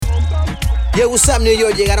Yo, what's up, New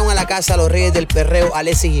York? Llegaron a la casa los reyes del perreo,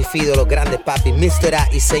 Alexis y Fido, los grandes papis, Mr. A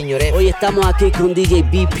y Señor F. Hoy estamos aquí con DJ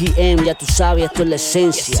BPM, ya tú sabes, esto es la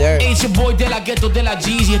esencia. It's your boy de la ghetto de la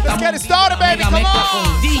Jeezy. Let's get it started, baby, come on.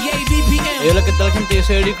 Con DJ BPM. Hola, ¿qué tal, gente? Yo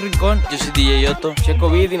soy Eric Rincón. Yo soy DJ Yoto. Checo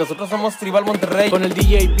Vid y nosotros somos Tribal Monterrey con el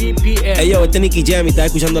DJ BPM. Hey, yo, este es Nicky Jam y estás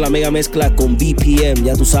escuchando la mega mezcla con BPM,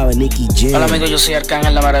 ya tú sabes, Nicky Jam. Hola, amigos, yo soy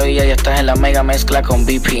Arcángel La Maravilla y estás en la mega mezcla con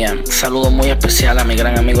BPM. Saludo muy especial a mi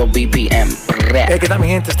gran amigo BPM. Hey, ¿qué tal, mi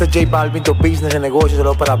gente? Este es J Balvin, The Business, el negocio,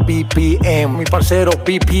 saludo para BPM. Mi parcero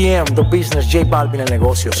BPM, The Business, J Balvin, el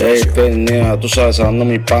negocio. Hey, Neja, tú sabes, hablando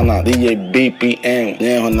mi pana, DJ BPM,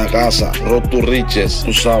 Neja en la casa, Road to Riches,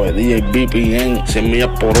 tú sabes, DJ BPM, 100 millas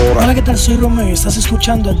por hora. Hola, ¿qué tal? Soy Romeo y estás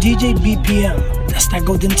escuchando a DJ BPM. That's that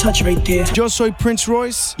golden touch right there. Yo soy Prince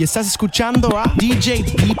Royce y estás escuchando a DJ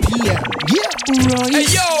BPM. Yeah, Royce. Hey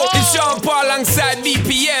yo, it's Sean Paul alongside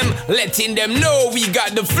BPM, letting them know we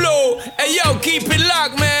got the flow. Hey yo, keep it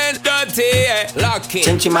locked, man. Dirty, lock it.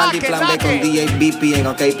 Chenchimaldi, plan B con DJ BPM,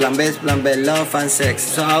 ok, plan B, love and sex.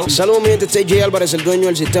 So. Saludos, mi gente, este es Jay Álvarez, el dueño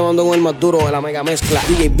del sistema, ando con el más duro de la mega mezcla.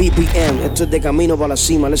 DJ BPM, esto es de camino para la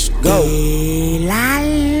cima, let's go. El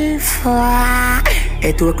Alfa,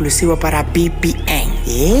 esto es exclusivo para BPM.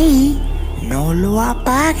 ¡Ey! No lo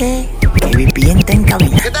apague, que BPM está en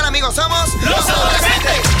cabina. ¿Qué tal, amigos? Somos Los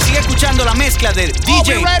Adolescentes. Sigue escuchando la mezcla de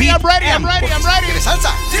DJ BPM. ¿Quieres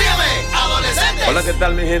salsa? Sígueme, Adolescentes. Hola, ¿qué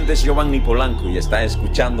tal, mi gente? Es Giovanni Polanco y está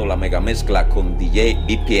escuchando la mega mezcla con DJ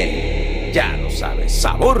BPM. Ya lo sabes,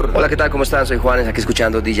 sabor. Hola, ¿qué tal? ¿Cómo están? Soy Juanes, aquí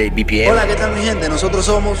escuchando DJ BPM. Hola, ¿qué tal, mi gente? Nosotros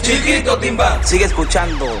somos Chiquito Timba. Sigue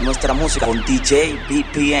escuchando nuestra música con DJ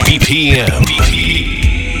BPM. BPM. DJ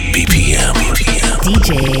BPM.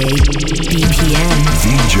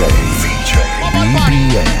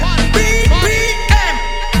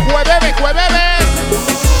 Juebebe.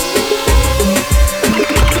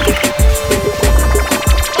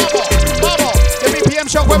 Vamos. The BPM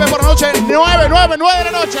Show jueves por la noche, 9 de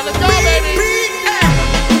la noche. Let's go, baby.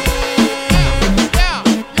 Yeah.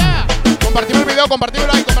 Compartimos el video, compartimos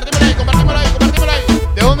ahí.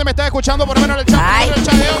 ¿De dónde me estás escuchando? Por lo menos en el chat.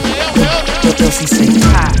 Yo sí sé.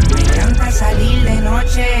 Me encanta salir de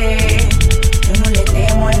noche. Yo no le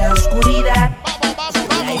temo en la oscuridad. Vamos.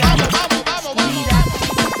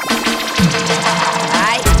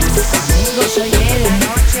 Ay, amigo, soy de la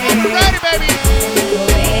noche. Ready, baby. No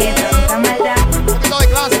ve tanta maldad. Un poquito de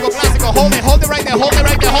clásico. Hold it right there.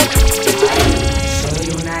 Soy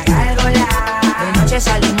una gárgola. De noche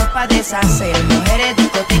salimos pa' deshacer. Mujeres,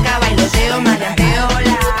 discoteca, bailoteo, maleanteo,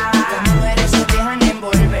 las mujeres se dejan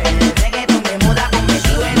envolver. El reggaetón de moda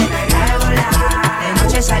convertido en una gárgola. De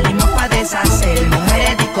noche salimos pa' deshacer.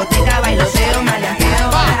 Mujeres, discoteca, bailoteo,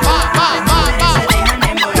 maleanteo, las mujeres se dejan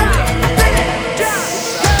envolver.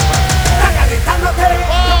 Está calentándote,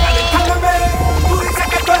 tú dices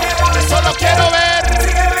que tú eres bueno. Solo quiero ver.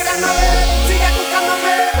 Sigue regándome, sigue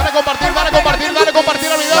buscándome. Dale compartir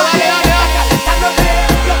el video. Dale.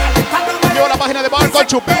 Llevo la página de Barco,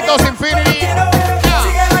 Chupitos, Infinity. Sigue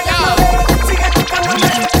buscándome,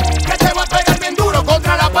 que te voy a pegar bien duro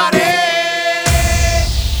contra la pared.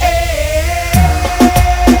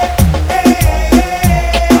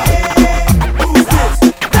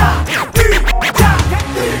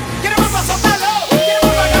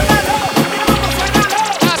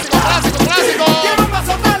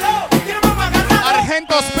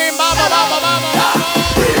 Argento Spin, vamos.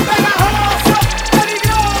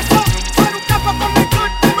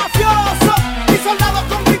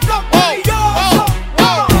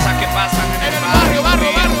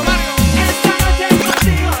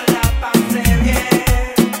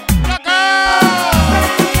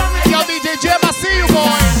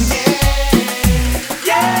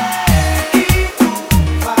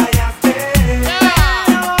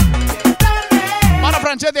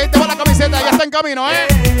 Ahí te va la camiseta, ya está en camino, ¿eh?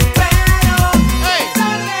 Hey.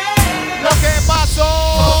 Lo que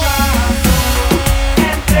pasó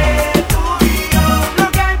Entre tú y yo, lo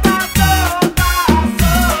que pasó.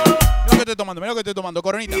 Mira lo que estoy tomando,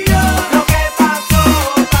 Coronita. Lo que pasó.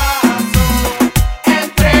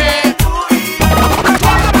 Entre tú y yo.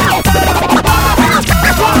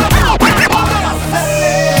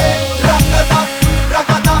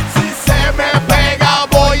 Si se me pega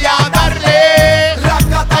voy a darle.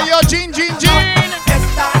 Jin.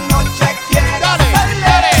 Esta noche quiero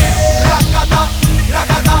Dale.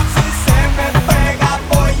 Racata, si se me pega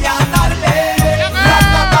voy a darle.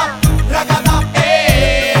 Racata,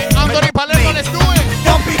 Anthony Palermo, let's do it.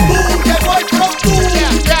 Jumpy,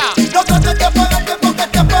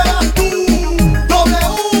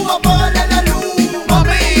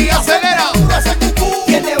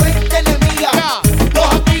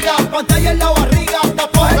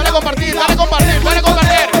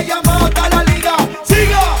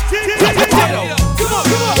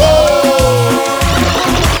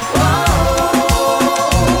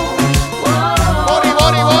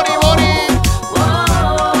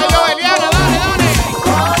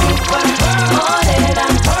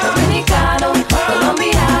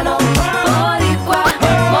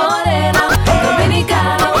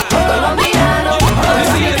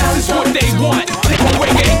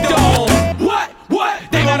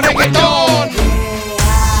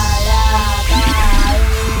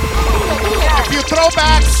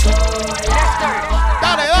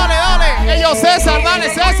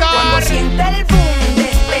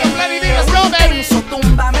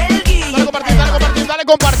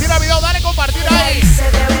 compartir el video, dale compartir ahí.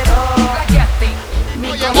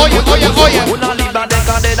 Oye. Una libra de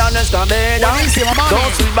cadera en escalera. Buenísima, mami.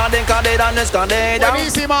 2 libras de cadera en escalera.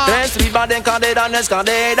 Buenísima. 3 libras de cadera en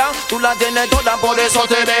escalera. Tú la tienes toda, por eso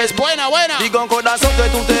te ves buena. Digo corazón que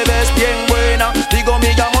tú te ves bien buena. Digo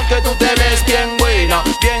mi amor que tú te ves bien buena.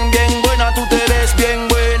 Bien buena, tú te ves bien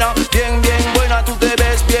buena. Bien buena, tú te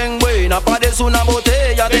ves bien buena. Parece una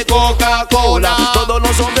botella de Coca-Cola. Todos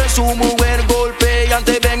los hombres su mujer golpean.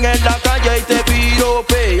 Te ven en la calle y te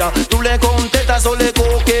piropean. Tú le contestas o le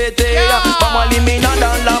coqueteas. Vamos a eliminar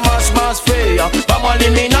a la más fea. Vamos a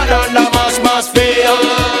eliminar a la más fea.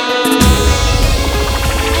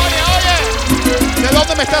 Oye, ¿de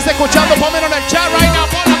dónde me estás escuchando? Pónmelo en el chat right now.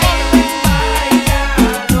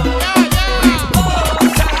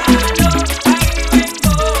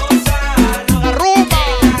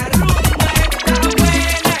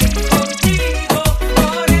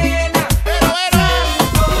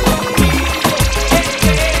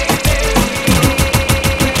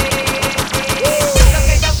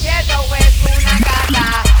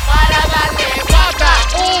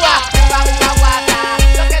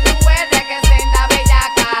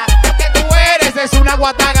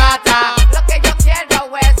 Guata gata. Lo que yo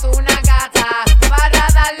quiero es una gata para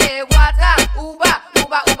darle guata, uva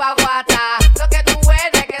guata. Lo que tú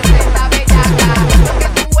eres que es esta bellaca. Lo que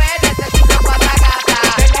tú eres es una guata gata.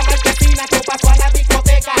 De la marquesina que pasó a la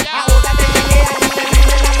discoteca. Ahora te llegué y te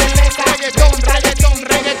venden la cerveza.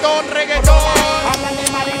 Reggaetón. Hablan de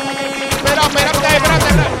marihuana. Espera.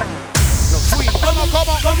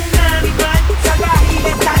 ¿Cómo? Como un animal salvaje y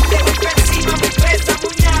letal. Te voy por encima, mi presa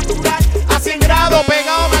muy natural. A 100 grados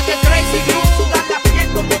pegado más que Crazy Glue. Sudan la piel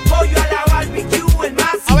como pollo a la barbecue. El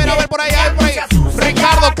más A ver por ahí.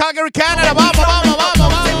 Ricardo, Calgary, Canada. Vamos.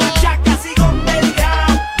 Sigo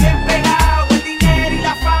peleado, bien pegado. El dinero y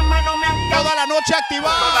la fama no me han cambiado. Toda la noche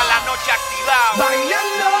activado.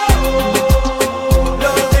 Bailando.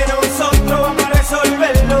 Lo de nosotros vamos a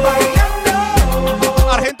resolverlo. Bailando.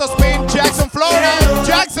 Argento Spin, Jackson, Florida,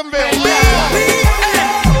 Jacksonville.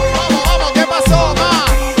 Vamos, ¿qué pasó, ma?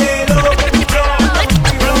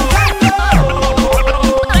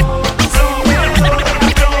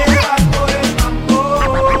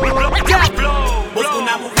 Busco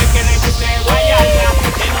una mujer que le guste guayarla,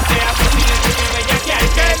 que no sea posible que te bellaquear.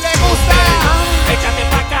 ¿Qué le gusta? Échate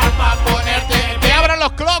pa' acá pa' ponerte. Que abran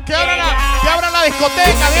los clocks, que abran la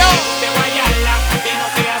discoteca, Dios. De guayarla, que no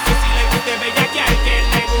sea posible que te bellaquear, que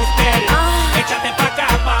le guste. Échate pa' acá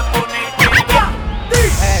pa' ponerte.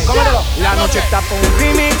 Cómetelo. La noche está por un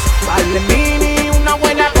remix. Vale mini, una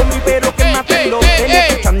buena combi, pero que más te lo tiene.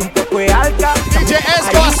 Escuchando un poco de alta. DJ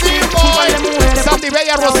Esco, así, boy. Sandy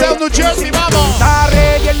Bella, Roselle, New Jersey, vamos.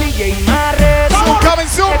 Y el DJ Marre. Coming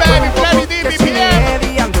soon, baby. Flavy D,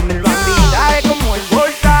 BPM. Ando en el bandidaje como el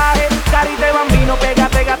voltaje. Cari de bambino,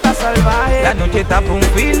 pégate, gata salvaje. La noche está por un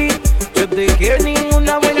feeling. Yo te quiero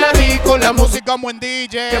ninguna buena Con la música, un buen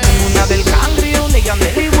DJ. Que pongo una del Cangri, una de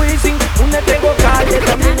Yandel y Wisin, una de Tego Calle,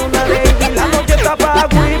 también una de Ivy. La noche está pa'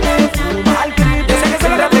 Whippy, fuma el creep. Yo sé que se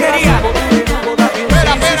la ratería.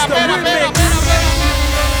 Espera.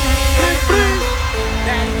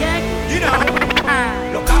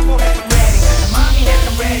 Los capos están ready, la mami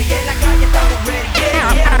están ready, en la calle estamos ready.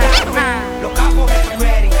 Los capos están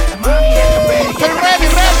ready, la mami están ready. Estoy ready.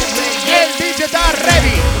 El DJ está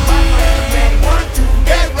ready.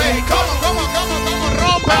 Get ready. ¿Cómo?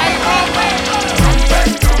 Rompe.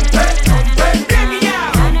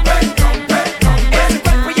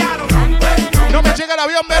 No me llega el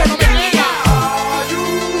avión, pero no me llega. Oh,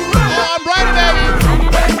 I'm ready, baby.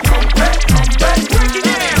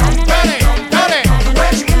 Dale.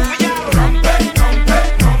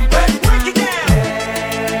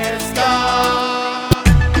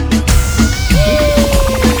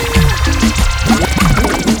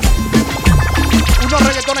 Unos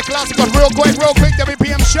reggaetones clásicos, real quick, the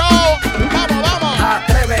BPM Show. Vamos.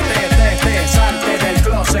 Atrévete, salte del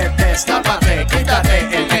closet, destápate, quítate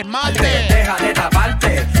el esmalte, deja de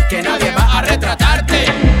taparte, que nadie va a retratarte.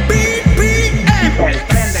 BPM.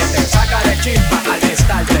 Préndete, saca de chispa al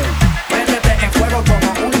estarte, préndete en fuego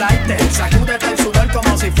como un lighter, sacúdete el sudor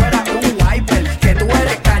como si fuera un wiper, que tú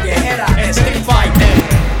eres callejera, Street Fighter.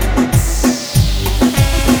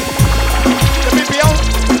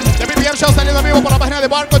 The BPM Show saliendo en vivo por la página de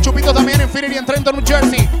Barco Chupito, también en Infinity en Trenton, New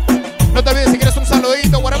Jersey. No te olvides, si quieres un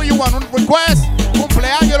saludito, whatever you want, un request,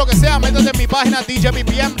 cumpleaños, lo que sea, métete en mi página DJ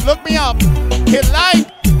BPM, look me up, hit like,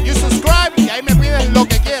 you subscribe y ahí me pides lo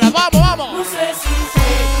que quieras. Vamos. No sé si fue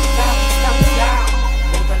la distancia,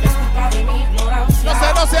 o tal vez culpa de mi ignorancia.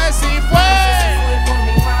 No sé si fue. por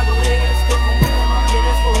mi madurez que conmigo no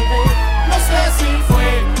quieres volver. No sé si fue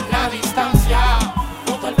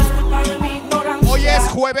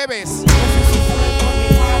juebebes.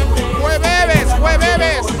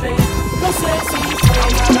 Juebebes. No sé si fue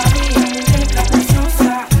mala mía,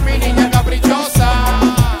 mi niña caprichosa.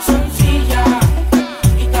 Sencilla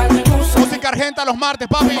y tan hermosa. Música argenta los martes,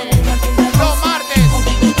 papi. Los martes.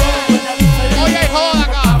 Hoy hay joda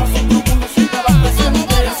acá.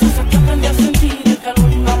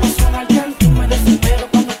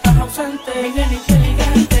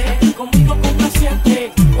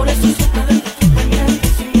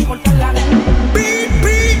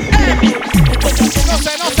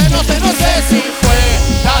 No sé si fue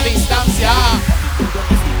la distancia.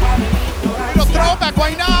 Los throwback,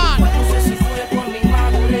 why not?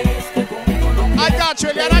 I got you,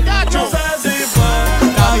 Eliana, I got you. No sé si fue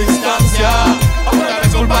la distancia, o tal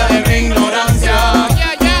vez culpa de mi ignorancia.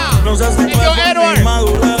 No sé si fue por mi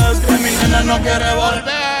madurez que mi nena no quiere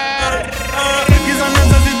volver. Quizás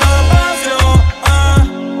necesito espacio,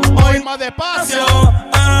 hoy más despacio.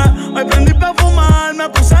 Hoy prendí pa' fumar, me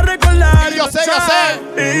puse a recordar. Y yo sé.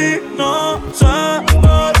 Y no sé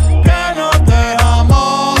por qué no te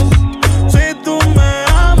amo. Si tú me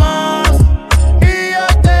amas y yo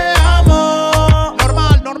te amo.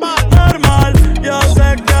 Normal. Yo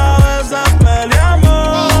sé que a veces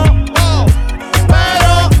peleamos,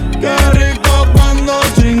 pero qué rico cuando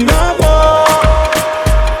chingamos.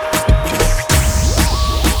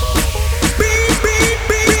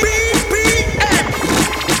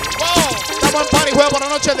 Estamos en party, juego por la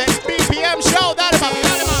noche de BPM Show. Dale, mami.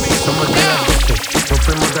 Somos de la noche, nos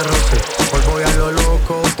fuimos de roce. Hoy voy a lo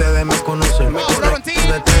loco, ustedes me conocen.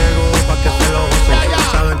 De Tego, pa' que se lo gocen.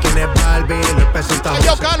 Saben quién es Barbie, les presenta José. Y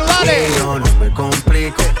yo no me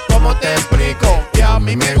complico, ¿cómo te explico? Que a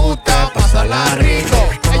mí me gusta pasarla rico.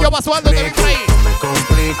 Ellos basuando de Rey. No me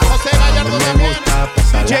complico, José Gallardo también.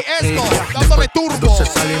 DJ Esco, dándole turbo. Entonces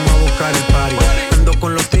salimos a buscar el party. Ando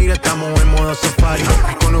con los tigres, estamos en modo safari.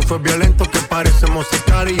 Con un fue violento que parecemos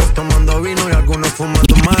sicarios. Tomando vino y algunos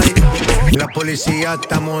fumando mari. La policía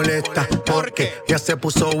está molesta porque ya se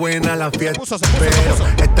puso buena la fiesta. Pero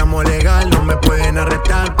estamos legal, no me pueden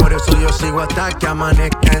arrestar. Por eso yo sigo hasta que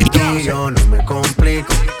amanezca en ti. Yo no me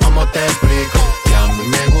complico, ¿cómo te explico? Que a mí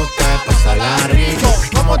me gusta pasarla rico.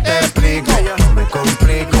 ¿Cómo te explico? No me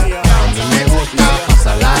complico, a mí me gusta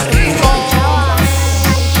pasarla rico.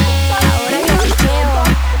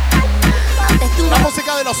 La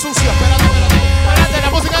música de los sucios, espérate, la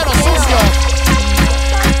música de los sucios.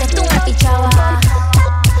 Antes tú me pichabas,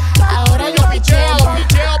 ahora yo picheo. Ahora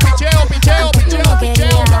yo no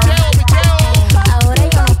quiero.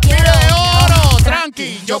 Mire de oro, tranqui,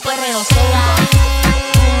 yo perreo sola.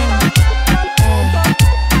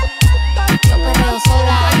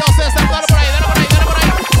 Yo sé, dale por ahí.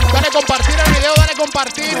 Dale compartir el video, dale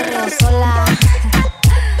compartir. Perreo sola.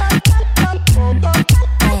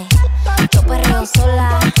 Yo perreo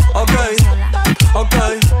sola. Ok,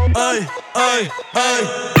 ay.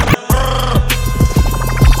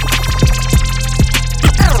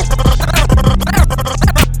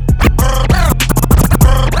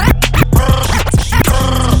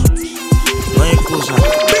 No hay excusa.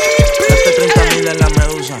 Este 30,000 en la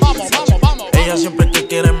medusa. Vamos. Ella siempre que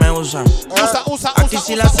quiere me usa. Aquí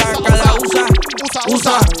si la saca, la usa.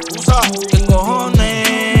 ¿Qué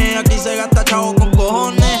cojones? Aquí se gasta chavo con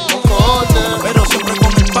cojones. Pero siempre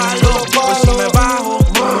con el palo. Pues si me bajo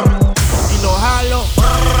y lo jalo.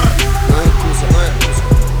 No hay excusa.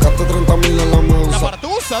 Gasto 30,000 en la medusa. La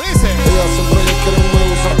partusa, dice. Ella siempre que quiere me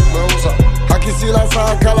usa. Aquí si la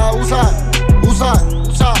saca, la usa.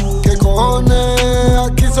 ¿Qué cojones?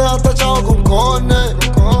 Aquí se gasta chavo con cojones.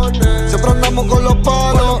 Siempre andamos con los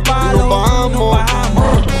palos y nos bajamos.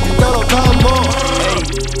 Y te lo damos.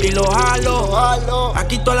 Y lo jalo.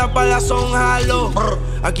 Aquí todas las balas son jalo.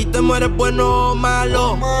 Aquí te mueres bueno o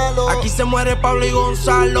malo. Aquí se muere Pablo y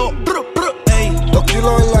Gonzalo. 2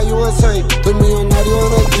 kilos en la USA. Estoy millonario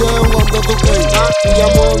en el jet, cuando tú crees.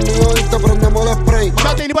 Llamo el mío y te prendemos el spray.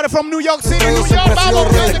 Shout to anybody from New York City, New York, vamos.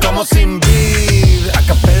 Como sin vid, a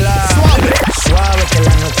capela. Suave que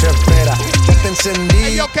la noche espera. Yo te encendí.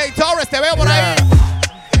 Hey, yo, K Torres, te veo por ahí.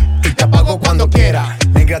 Y te apago cuando quiera.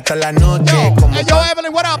 Negra hasta la noche. Como hey, yo,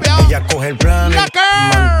 Evelyn, what up, yo? ella coge el plan.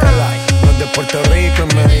 Mantela. Los de Puerto Rico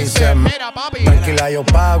y me dice: mira, papi. Tranquila, yo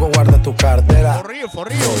pago, guarda tu cartera. For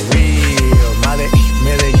real.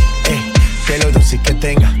 Medellín, que lo dulce que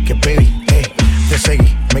tenga que pedir, te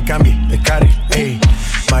seguí, me cambié de carril,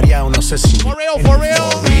 María, no sé si. For real.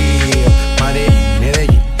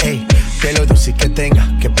 Medellín, que lo dulce que tenga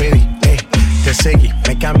que pedir, te seguí,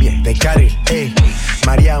 me cambié de carril,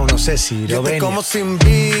 María, no sé si lo ven. Como sin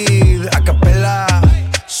vid, a capela.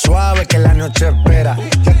 Suave que la noche espera.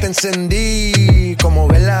 Ya te encendí como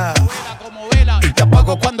vela. Y te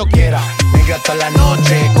apago cuando toda la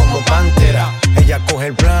noche como pantera. Ella coge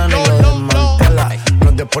el plano y lo desmantela. No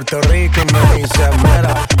es de Puerto Rico y me dice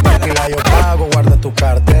mera. Tranquila, yo pago, guarda tu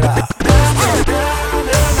cartera.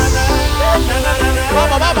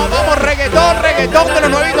 Vamos, reggaetón de los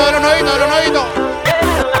nuevitos.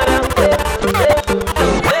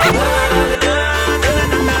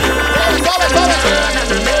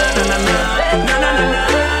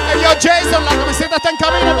 Hey, yo, Jason, la camiseta está en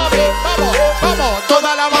camino, papi. Vamos.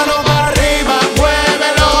 Toda la mano para arriba,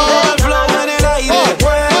 muévelo. El flow en el aire,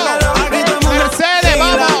 muévelo. Aquí todo el mundo Mercedes,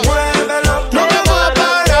 vamos. muévelo. No me voy a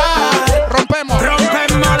parar. Rompemos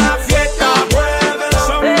la fiesta, muévelo.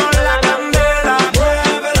 Somos la candela,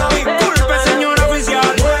 muévelo. Disculpe, señor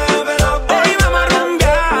oficial, muévelo. Hoy vamos a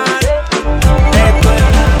rumbear.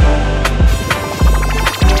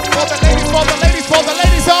 For the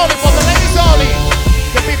ladies only.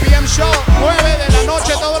 The BPM Show, 9 de la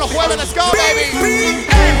noche todos los jueves. Let's go, baby.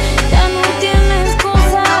 Ya no tienes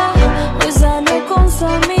excusa. Hoy salió con su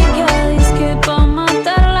amiga. Dice que pa'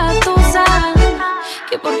 matar la tusa.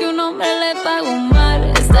 Que porque un hombre le pagó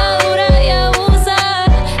mal. Está dura y abusa.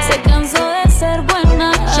 Se cansó de ser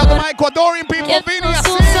buena. Shout out to my Ecuadorian people, Vini,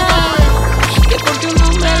 así. Que porque un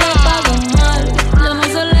hombre le pagó mal. Ya no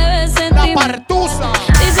se le ve sentir. La partusa.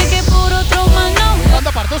 Dice que por otro man no.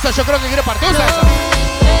 ¿Cuánta partusa? Yo creo que quiere partusa esa.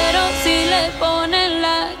 Pero si le ponen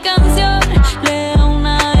la canción, le da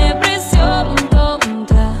una depresión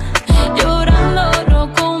tonta. Llorando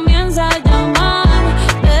no comienza a llamar,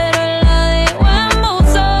 pero él la dejó en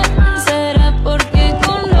buzón. Será porque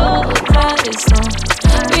con otra está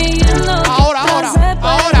pidiendo. Ahora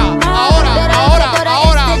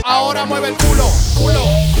mueve el culo.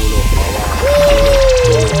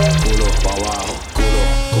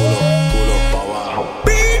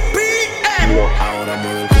 Ahora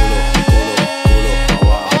mueve el culo,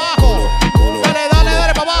 Abajo.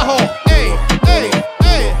 Dale para abajo. Ey,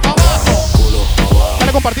 para abajo.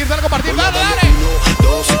 Dale compartir, dale. 1,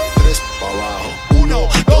 2, 3, pa' abajo. 1,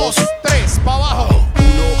 2, 3, para abajo. 1,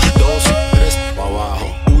 2, 3, pa' abajo.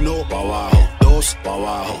 1, pa' abajo. 2, pa'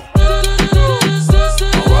 abajo.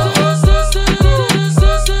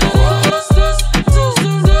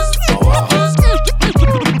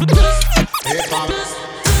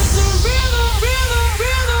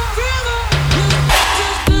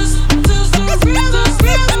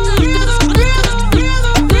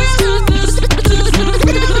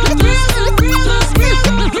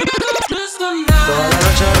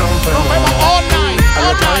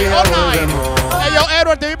 Hey, yo,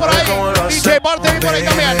 Edward, te vi por ahí. DJ Bart, te vi por ahí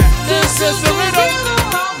también.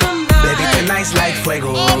 Baby, tonight's like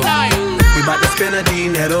fuego. We bout to spend a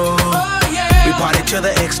dinero. We party to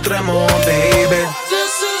the extremo, baby.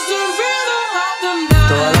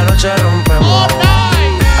 Toda la noche rompemos.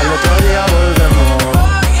 Al otro día volvemos.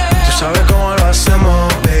 Tú sabes cómo lo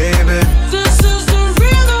hacemos, baby.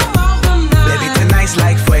 Baby, tonight's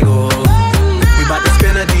like fuego. We bout to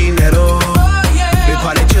spend a dinero. We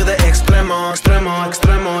party to the extremo, extremo.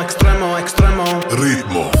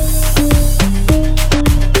 Ritmo.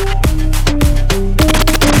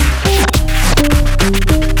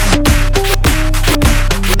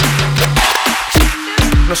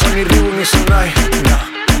 No soy ni Reebok ni Sonai, no.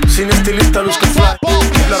 Sin estilista luzco fly.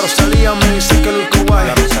 La Rosalía me dice que luzco guay.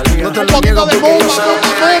 No te lo niego porque yo sé lo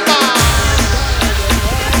que es.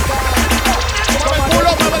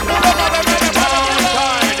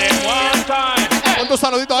 Con tus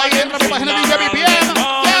saluditos ahí, entra a mi página DJ BPM.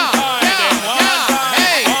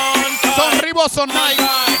 Hey, son Ribos, son nice.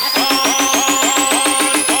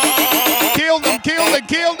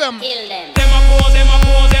 Kill them.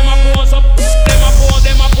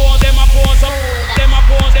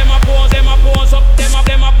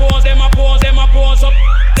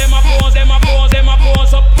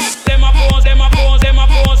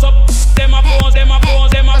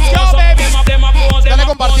 Dale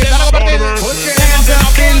compartir. Put your hands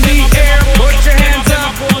up in the air. Put your hands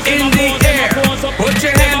up in the air. Put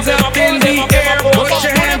your hands up in the air. Put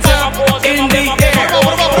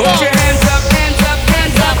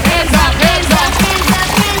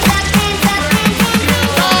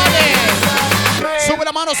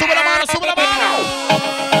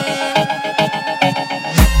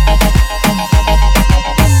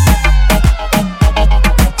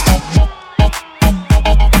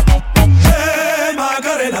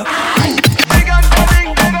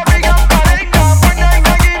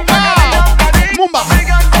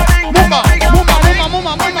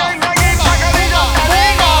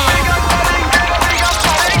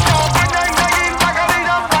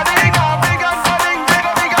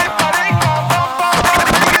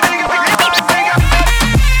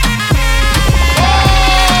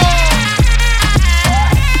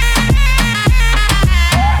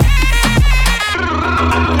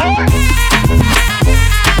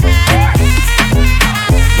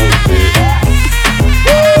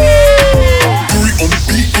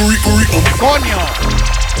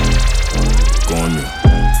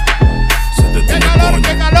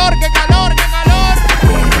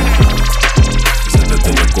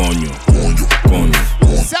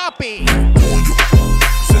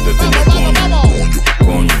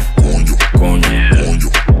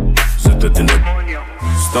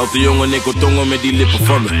de jongen, ik wil tongen met die lippen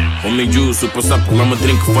van me. Om mijn juice, super sappig, laat me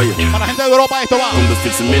drinken van je. Para la gente de Europa esto va. Kom, dat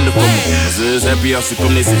vindt ze minder van me. Maar ze is happy als ze komt,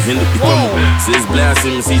 nee, ze hindert die van me. Ze is blij als ze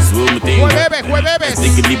me ziet, ze wil meteen werken. Jueves.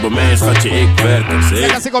 Stik het niet bij mij, schatje, ik werk. Ya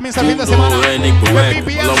casi comienza el fin de semana. En ik bewerk.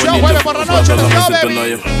 BPM Show, jueves por la noche, let's go,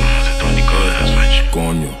 baby.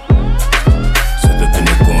 Coño, zet in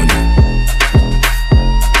de coño.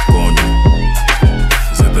 Coño,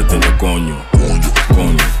 zet in de coño. Coño,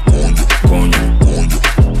 coño, coño.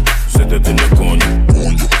 Zet in de coño.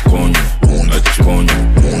 Coño, coño.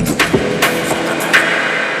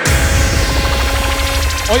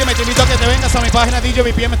 Oye, me te invito a que te vengas a mi página DJ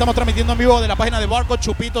BPM. Estamos transmitiendo en vivo de la página de Barco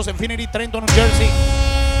Chupitos Infinity, Trenton, New Jersey.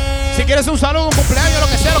 Si quieres un saludo, un cumpleaños, lo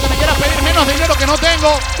que sea, lo que me quieras pedir, menos dinero que no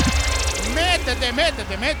tengo,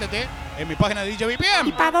 métete en mi página de DJ BPM.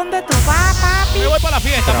 ¿Y para dónde tú vas, papi? Me voy para la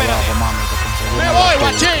fiesta, espérate. Me voy,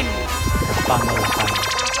 guachín.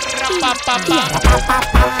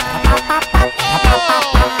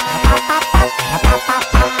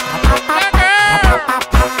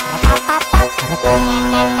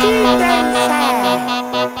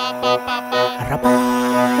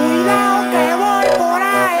 Cuidado que voy por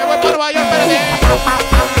ahí. Me voy por Nueva York, espérate.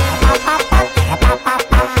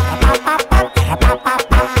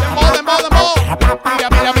 Dembow.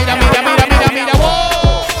 Mira,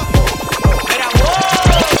 wow.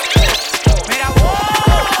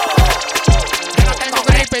 Yo no tengo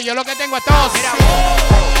gripe, yo lo que tengo es tos.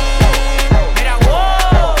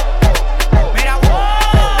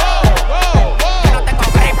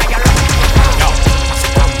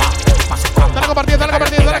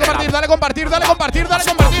 Dale compartir. Llegan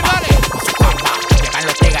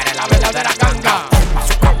los tigres, la verdadera ganga.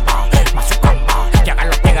 Llegan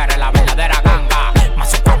los tigres, la verdadera ganga.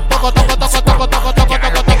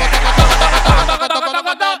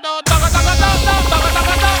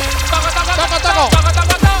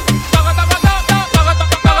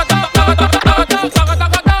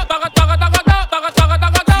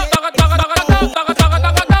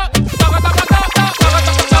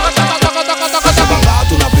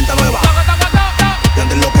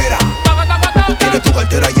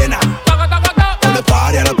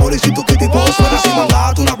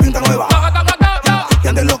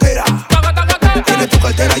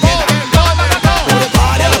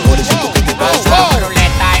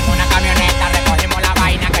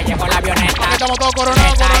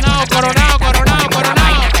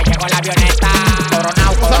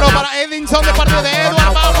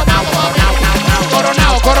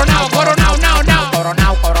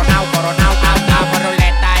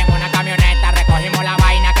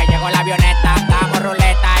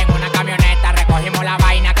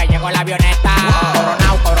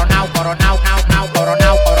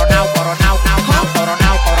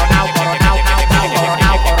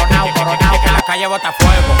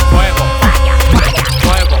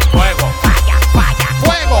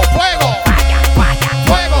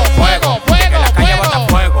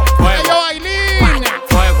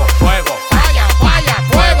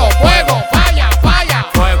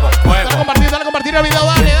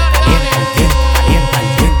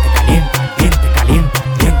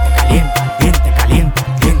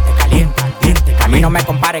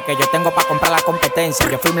 Que yo tengo para comprar la competencia.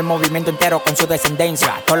 Yo firmo el movimiento entero con su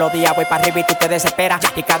descendencia. Todos los días voy para arriba y tú te desesperas.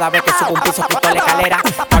 Y cada vez que subo un piso quito la escalera.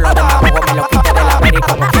 Todos los demagogos me lo quito de la vera. Y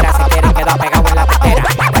como quiera se quieren quedar pegados en la tetera.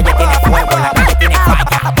 La calle tiene fuego, la calle tiene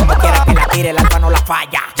falla. Como quiera que la tire, el alfa no la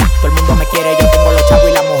falla. Todo el mundo me quiere, yo tengo los chavos.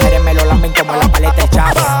 Y las mujeres me lo lamen como la paleta del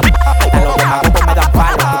chavo. Hasta los demagogos me dan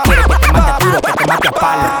palo. Tú quieres que te mate a tiro, que te mate a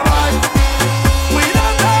palo.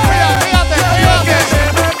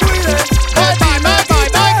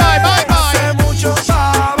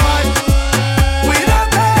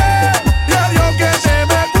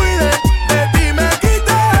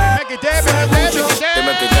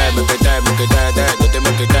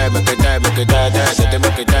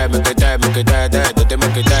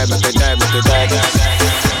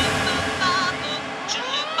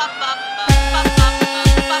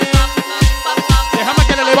 Déjame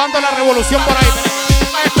que le levanto la revolución por ahí.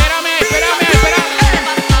 Espérame.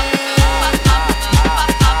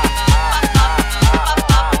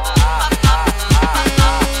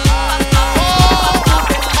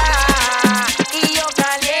 Y yo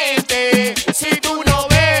caliente, si tú no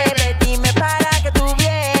bebes, dime para que tú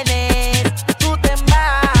vienes. Tú te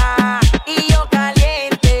vas. Y yo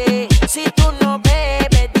caliente, si tú no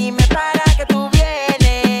bebes, dime para que tú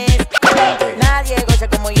vienes. Nadie goza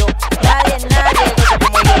como yo, nadie goza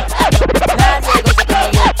como yo. Nadie goza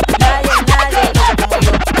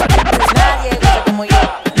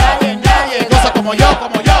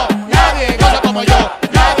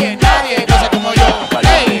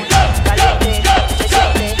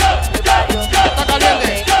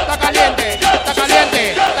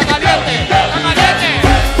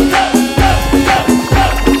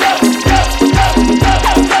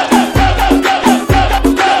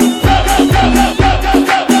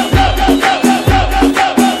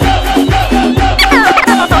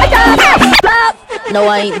No,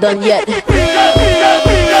 I ain't done yet. Move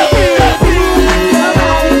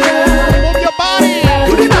your body.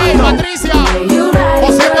 Hey, Patricia.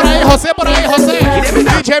 José por ahí, José.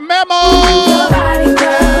 DJ Memo.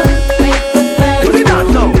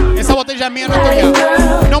 Esa botella es mía, no es tuya.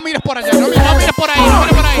 No mires por allá, no mires por ahí, no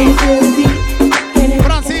mires por ahí.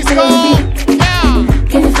 Francisco. Yeah.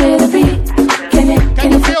 Can you feel the beat?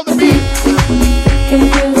 Can you feel the beat? Can you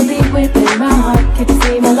feel the beat within my heart? Can you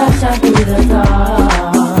see my love shine through the dark?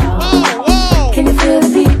 Can you feel the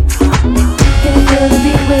beat? Can you feel the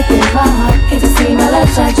beat within my heart? Can you see my love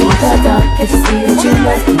shine through the dark? Can you see that you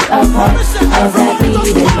must be a part of that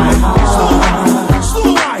beat in my heart?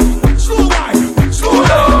 Slow wine, slow wine, slow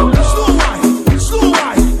down, slow wine, slow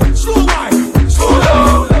wine, slow wine, slow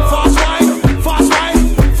down. Fast wine, fast wine,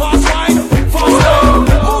 fast wine, fast down.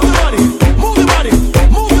 Move your body, move your body,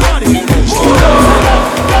 move your body, move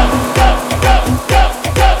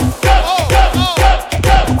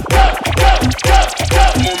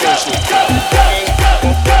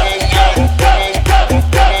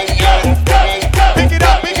Pick it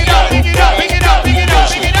up, pick it up, pick it up, pick it up, pick it up,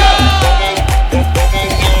 pick it up.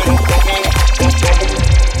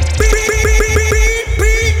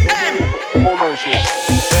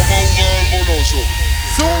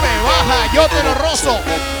 Sube, baja, yo te lo rozo.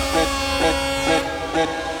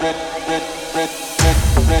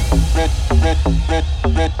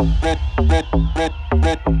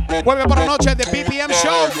 Jueves por la noche de BPM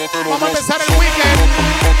Show. Vamos a empezar el weekend.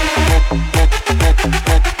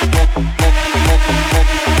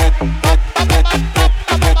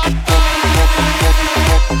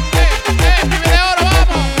 Vive de oro,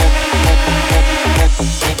 vamos.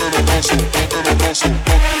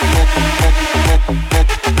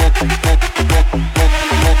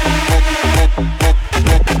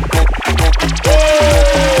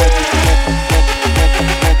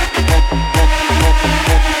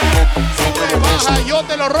 Sube, baja, yo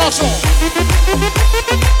te lo rozo.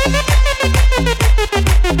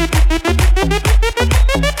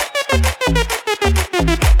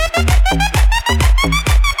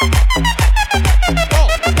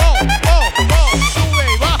 Sube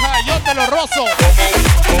y baja, yo te lo rozo.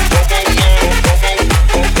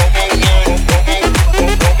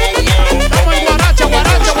 Estamos en guaracha,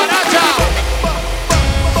 guaracha, guaracha.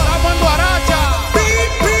 Estamos en guaracha.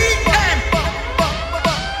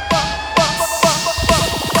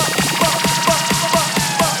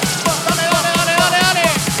 Dale.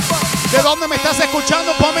 ¿De dónde me estás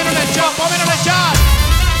escuchando? Pónmelo en el chat, pónmelo en el chat.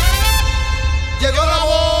 Llegó la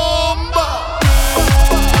bomba.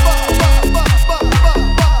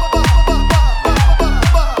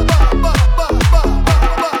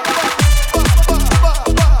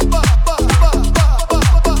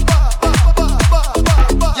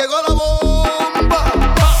 Llegó la bomba.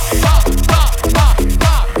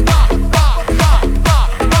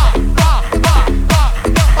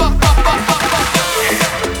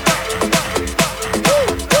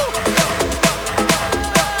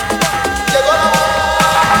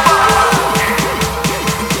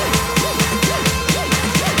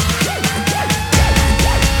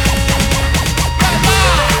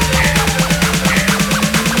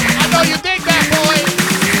 I know you dig that, boy.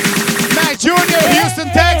 Mac Jr., Houston,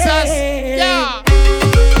 Texas. Yeah.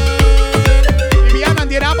 Indiana,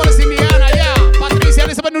 Indianapolis, Indiana. Yeah. Patricia,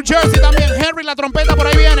 Elizabeth, New Jersey también. Henry, la trompeta por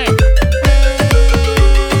ahí viene.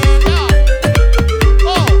 Yeah.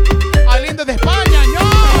 Oh, Aileen desde España. No.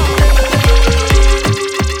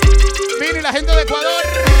 Vini, la gente de Ecuador.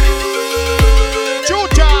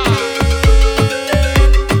 Chucha.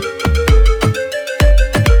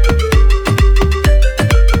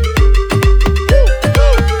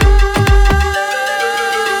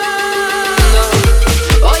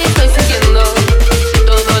 Hoy estoy sintiendo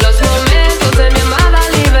todos los momentos de mi amada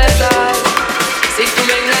libertad. Si tú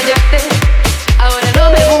me engañaste, ahora no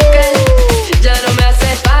me busques. Ya no me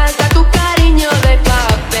hace falta tu cariño de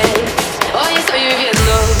papel. Hoy estoy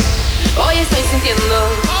viviendo, hoy estoy sintiendo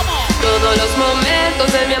todos los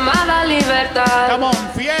momentos de mi amada libertad. Come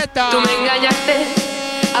on, fiesta. Tú me engañaste,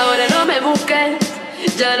 ahora no me busques.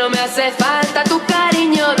 Ya no me hace falta tu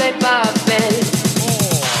cariño de papel.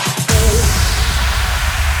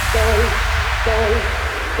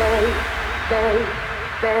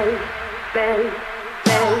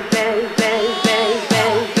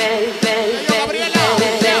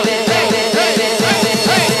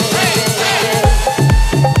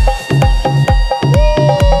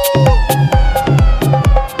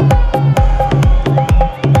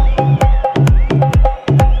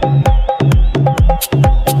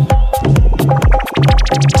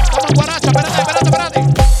 Vamos, guaracha, espérate.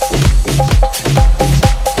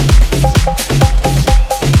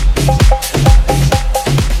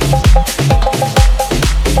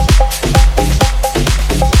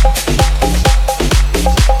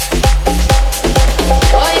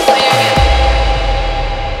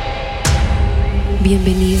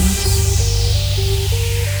 Bienvenidos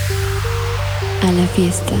a la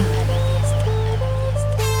fiesta.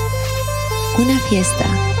 Una fiesta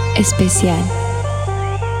especial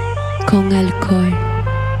con alcohol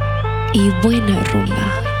y buena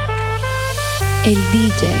rumba. El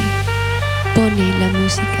DJ pone la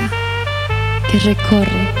música que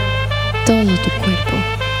recorre todo tu cuerpo,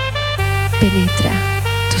 penetra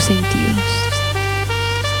tus sentidos.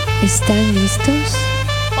 ¿Están listos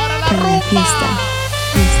para la fiesta?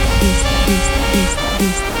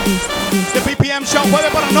 The BPM Show,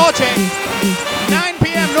 jueves por la noche, 9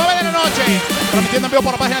 p.m., 9 de la noche, transmitiendo en vivo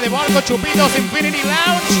por la página de Barco Chupitos Infinity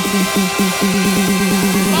Lounge.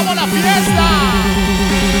 ¡Vamos a la fiesta!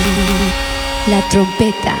 La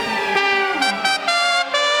trompeta.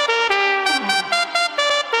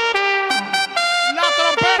 La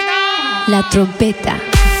trompeta. La trompeta.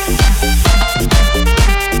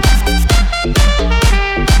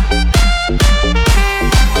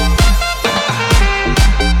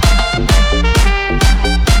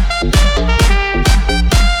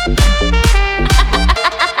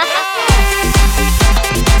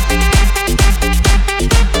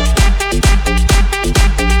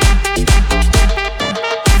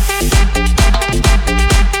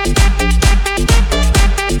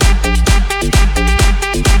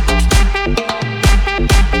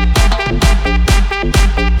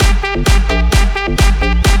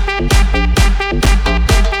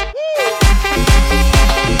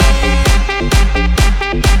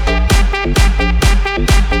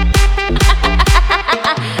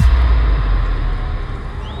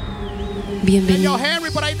 Bienvenido. Yo,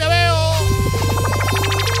 Henry, por ahí te veo.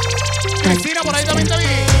 Cristina, por ahí también te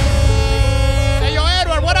vi. Yo,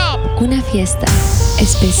 Edward, what up? Una fiesta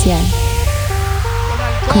especial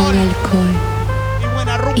con alcohol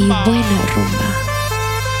y buena rumba.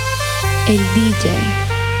 El DJ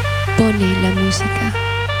pone la música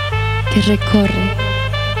que recorre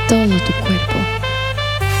todo tu cuerpo,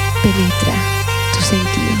 penetra tus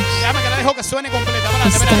sentidos. Déjame que la dejo que suene completa.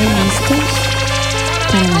 ¿Están listos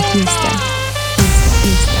para la fiesta?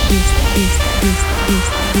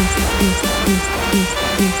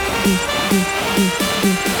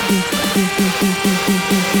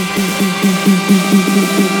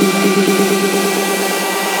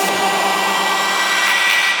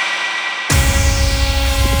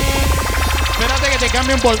 Espérate que te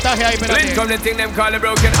cambie un voltaje ahí, espérate. Link come the thing them call a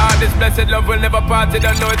broken heart. This blessed love will never part. They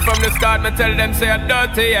don't know it from the start. Me tell them say I'm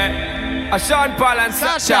dirty, yeah. A Sean Paul and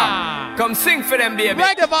Sasha. Come sing for them, baby.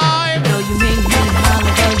 Right the vibe. Though you make me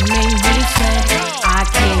holler, though you make me sweat, I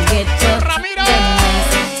can't get to Ramiro.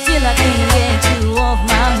 Still I can't get you off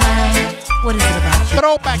my mind. What is it about you?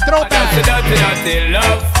 Throwback, throwback. Dirty, dirty, dirty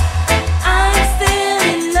love. I'm still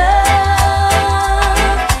in love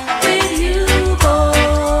with you, boy.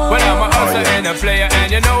 Well, I'm a hustler and a player,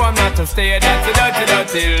 and you know I'm not a stayer. That's a dirty,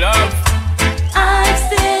 dirty love. I'm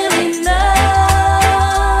still in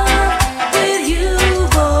love with you,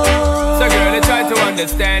 boy. So girl, they try to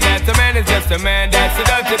understand that a man is just a man. That's a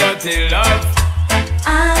dirty, dirty love.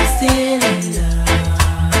 I'm still in love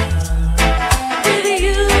with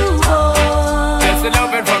you, boy. That's the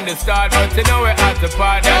loving from the start, but you know we're at the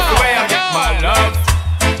part. That's the way I get my love.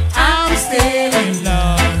 I'm still in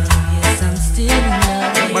love. Yes, I'm still in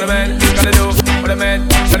love. What a man gotta do, what a man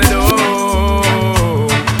gotta do.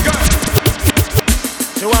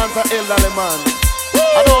 She wants a elderly man.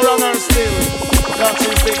 I don't run her still. That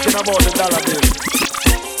she's thinking about the dollar bill.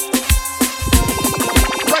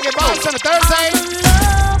 Reggae vibes on a Thursday.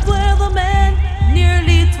 Love with a man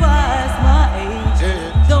nearly twice my age.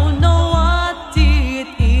 Yeah. Don't know what it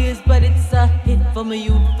is, but it's a hit for my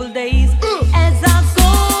youthful days. As I go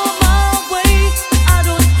my way, I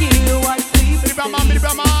don't care what people say.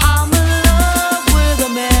 I'm in love with a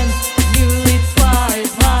man nearly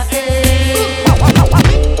twice my age.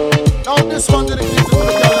 Now this one dedicated to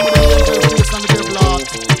the girl with the angel face and the gay blood.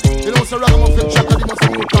 You know, so ragamuffin checker, they must be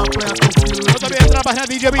good and play and feel. No te olvides de la página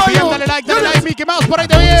DJ BPM. Dale like, Mickey Mouse, por ahí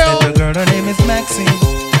te veo. The girl, her name is Maxine.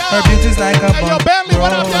 Her beauty's like a Hey, yo, Bentley,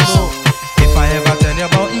 what up, yo? If I ever tell you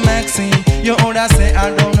about Maxine, you older say I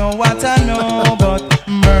don't know what I know, but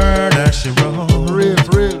murder she wrote. Real.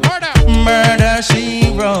 Murder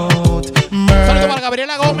she wrote. Saludos para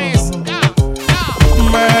Gabriela Gómez.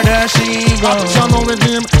 Murder she wrote. Action on with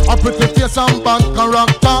him, a pretty face and bad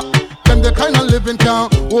character. Them the kind of living can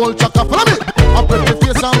hold chaka. Follow me. A pretty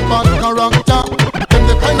face and bad character. Them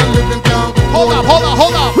the kind of living can Hold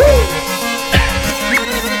up.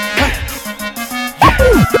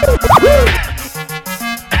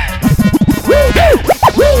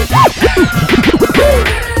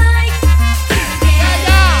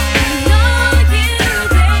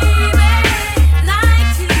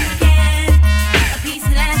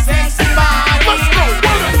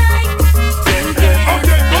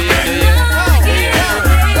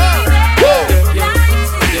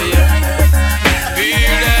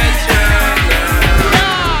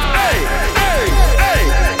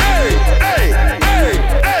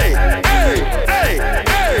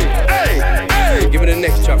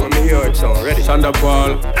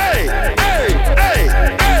 Thunderfall. Hey, hey, hey,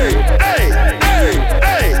 hey, hey, hey,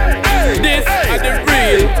 hey, hey. This is the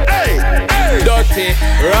real hey, dirty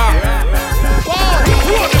rock.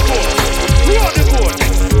 Roll the boat, roll the boat,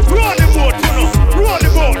 roll the boat, you know, roll the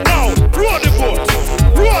boat now, roll the boat,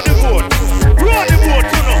 roll the boat, roll the boat,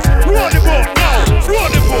 you know, roll the boat now, roll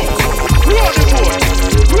the boat, roll the boat,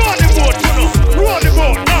 roll the boat, you know, roll the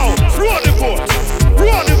boat now, roll the boat,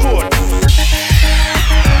 roll the boat.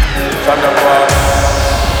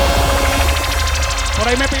 Por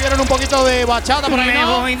ahí me pidieron un poquito de bachata, por ahí Me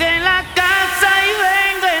no. voy de la casa y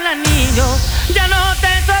vengo el anillo. Ya no te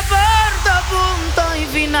soporto, punto y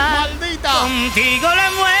final. Maldita. Contigo la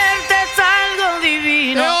muerte es algo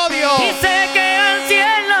divino. Te odio. Y sé que al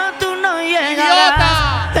cielo tú no llegarás.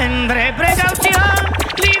 Idiota. Tendré precaución,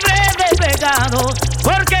 libre de pecado,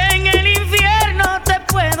 porque en el infierno te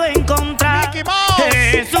puedo encontrar. Mickey Mouse.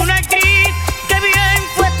 Es una actriz, que bien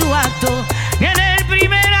fue tu acto. Y en el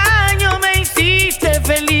primer año me hiciste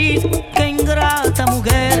feliz. Qué ingrata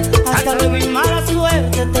mujer. Hasta luego y mala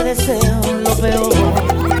suerte, te deseo lo peor.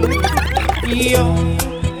 Y yo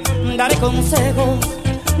daré consejos.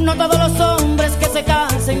 No todos los hombres que se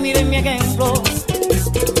casen miren mi ejemplo.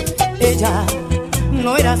 Ella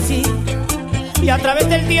no era así, y a través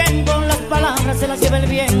del tiempo las palabras se las lleva el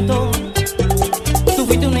viento. Tú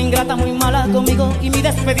fuiste una ingrata muy mala conmigo, y mi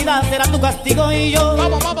despedida será tu castigo. Y yo,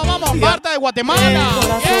 Vamos, Marta de Guatemala.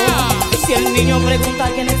 corazón, si el niño pregunta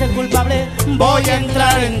quién es el culpable, voy a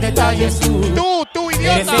entrar en detalles. Tú,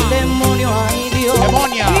 idiota. Eres el demonio, ay Dios.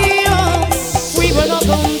 Demonia. Y yo fui bueno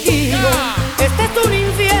contigo. Este es un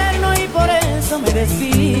infierno y por eso me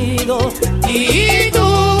despido. Y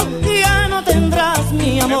tú ya no tendrás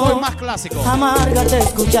mi Me voy amor. más clásico. Amárgate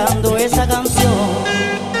escuchando esa canción.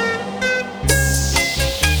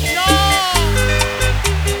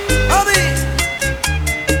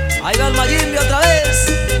 Ahí va el Mayimbe otra vez.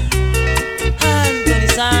 Anthony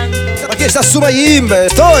Santos. Aquí está su Mayimbe,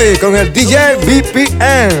 estoy con el DJ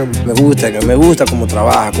BPM. Me gusta cómo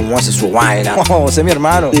trabaja, cómo hace su vaina. Oh, ese es mi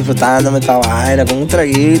hermano, disfrutándome esta vaina con un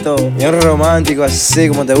traguito, bien romántico así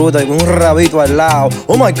como te gusta, y con un rabito al lado.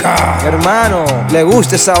 Oh my God, mi hermano, le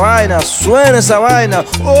gusta esa vaina, suena esa vaina.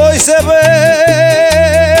 Hoy se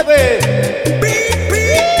bebe.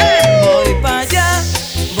 Voy para allá,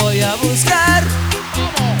 voy a buscar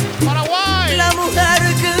Paraguay. la mujer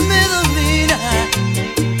que me domina.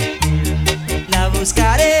 La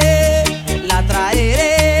buscaré, la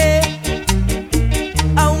traeré,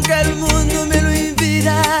 aunque el mundo me lo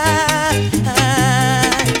impida.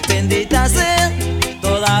 Benditas sean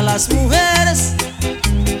todas las mujeres,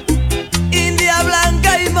 india,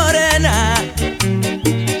 blanca y morena,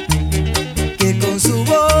 que con su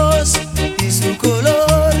voz y su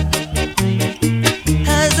color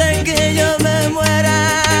hacen que yo me muera.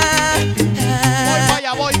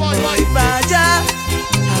 Voy. Voy para allá,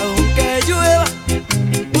 aunque llueva,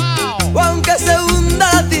 o aunque se hunda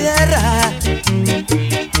la tierra,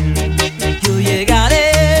 yo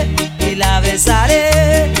llegaré y la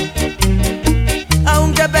besaré,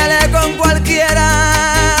 aunque pelee con cualquiera.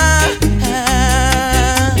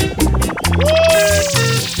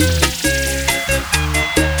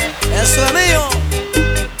 Eso es mío.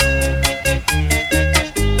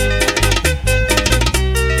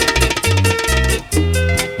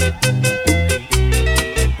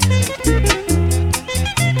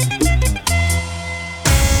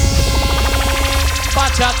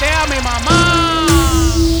 Bachatea mi mamá.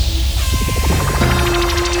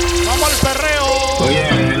 Vamos al perreo.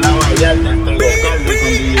 Oye, la Vallarta entre los cables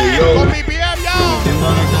con DJ Yo. Con mi PM ya.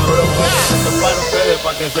 Esto es para ustedes,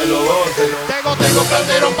 para que se lo gocen. Tengo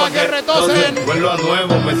calderón pa' que retocen. Vuelvo a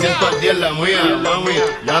nuevo, me siento al día en la mía, mami.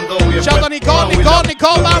 Ya ando bien. Shout a Nicole,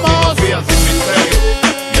 vamos.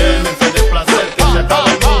 Llévense de placer, que se acaba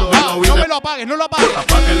el mundo y no No vida. me lo apagues, no lo apagues.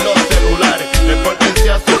 Apaguen los celulares, repórtense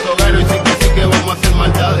a sus hogares. Y sí que vamos a hacer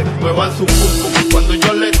maldades. Muevan su pum cuando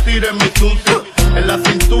yo les tire mi tuntum. En la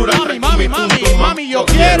cintura, Mami, yo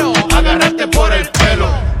quiero agarrarte por el pelo.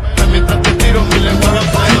 Mientras te tiro mi lengua al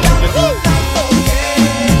pelo.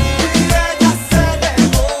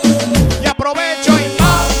 Y aprovecho y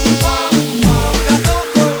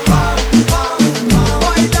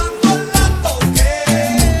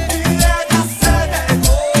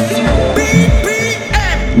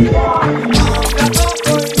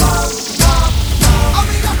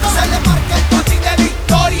Se le marca el patín de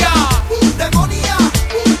victoria. Demonía,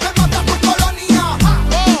 te mata por colonia.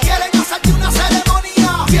 Quieren hacerte una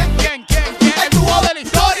ceremonia. ¿Quién? El dúo de la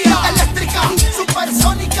historia. Eléctrica,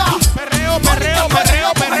 supersónica. Perreo.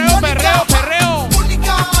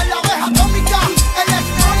 Única, la abeja atómica.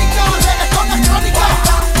 Electrónica, electrónica.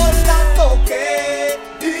 Por tanto que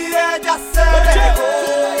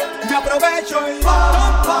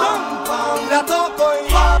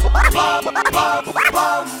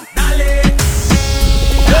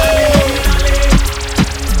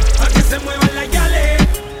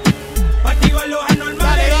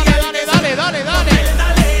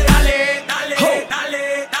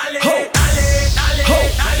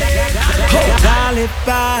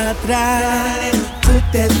para atrás. Put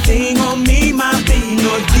that thing on me, mami,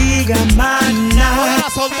 no diga más nada.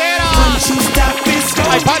 Soltera. Once you stop, it's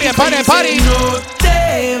gonna Ay, party, party, party. No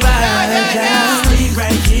te vayas. Stay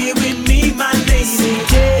right here with me, my lady. Si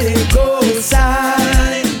quieres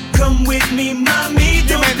gozar, come with me, mami.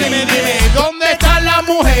 Dime, ¿dónde están las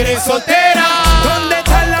mujeres solteras? ¿Dónde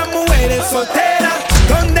están las mujeres solteras?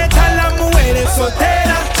 ¿Dónde están las mujeres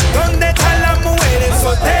solteras? ¿Dónde están las mujeres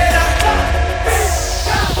solteras?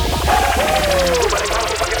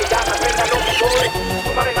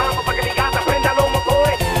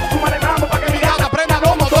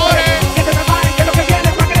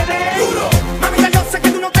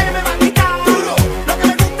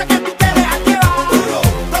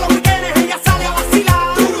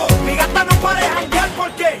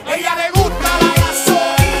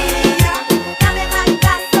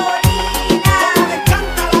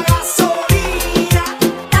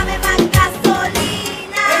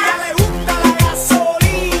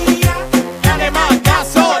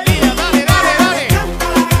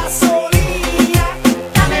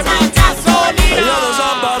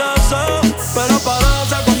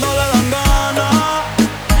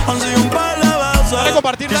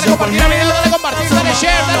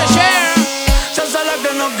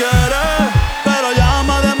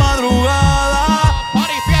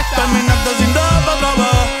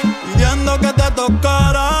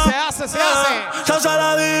 Se hace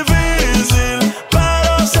la difícil,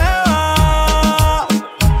 pero se va.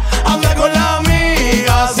 Anda con la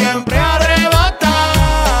amiga, siempre arrebata,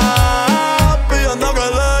 pidiendo que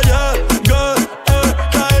le llegue,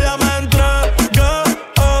 que ella me entregue,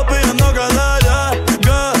 pidiendo que le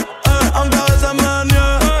llegue, aunque a veces me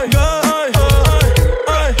niegue.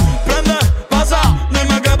 Prende, pasa,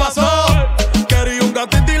 dime qué pasó. Quería un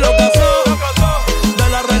gatito y lo casó. De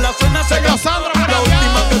las relaciones se casó. La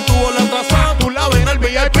última que tuvo la atrasó. Tú la ves en el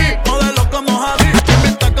VIP. Modelo como Javi,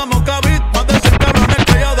 invita como Kavit. Más de 100 cabrones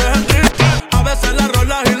que ella deja en trip. A veces la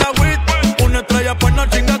rola y la wit. Una estrella pues no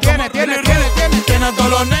chinga como tiene a todos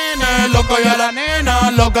los nenes locos y a la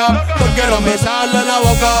nena loca. Porque quiero besarle la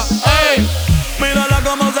boca. Ey, mírala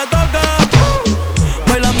como se toca.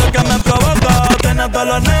 Bailando que me provoca. Tiene a todos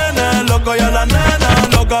los nenes locos y a la nena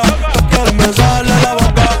loca. Porque quiero besarle la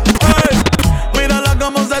boca. Ey, mírala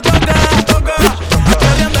como se toca.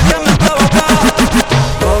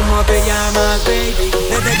 ¿Cómo te llamas, baby?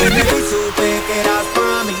 Desde que te vi supe que eras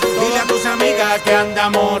pa' mí. Dile a tus amigas que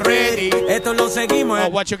andamos ready. Esto lo seguimos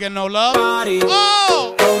en What You Get No Love. Party.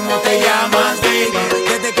 ¿Cómo te llamas, baby?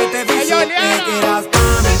 Desde que te vi supe que eras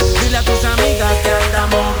pa' mí. Dile a tus amigas que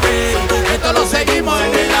andamos ready. Esto lo seguimos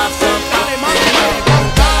en el after party. Con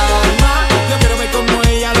calma, yo quiero ver cómo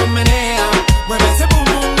ella lo menea. Mueve ese boom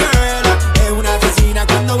boom girl. Es una asesina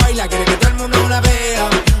cuando baila, quiere que todo el mundo la vea.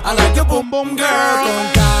 I like your boom boom girl. Con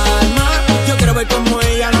calma, yo quiero ver cómo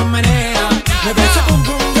ella lo menea. Me ese boom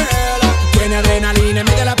boom girl. Tiene adrenalina,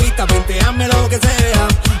 mete la pista, venteame lo que sea.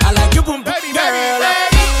 I like your boom baby girl.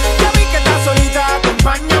 Ya vi que estás solita,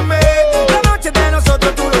 acompáñame. La noche de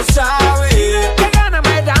nosotros tú lo sabes. Que gana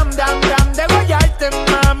me dam de guayarte,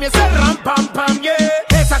 mami. Ese ram pam pam yeah.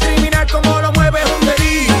 Esa criminal como lo mueve es un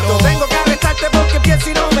delito. Tengo que arrestarte porque pienso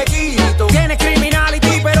y no me quito. Tienes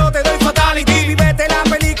criminality pero te doy fatality. Vivete la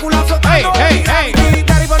película flotando. Hey.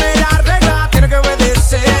 Gritar y poner la regla, tiene que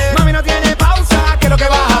obedecer. Mami no tiene pausa, ¿qué es lo que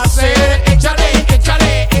vas a hacer? Échale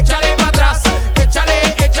para atrás.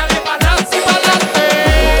 Échale para atrás y para adelante.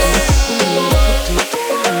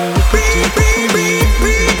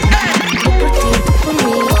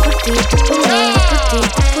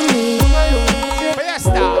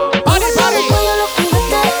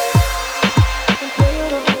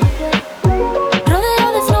 Rodeo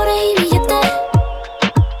de flores y billetes.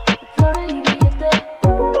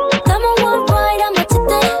 Damos worldwide a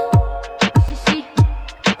machete.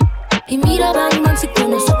 Y mira, Batman, si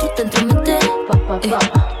con nosotros te entromete.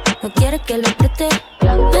 No quieres que lo preste. Me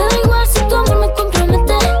da igual si tu amor me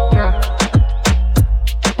compromete.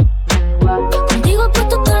 Contigo he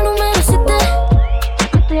puesto hasta el número 7.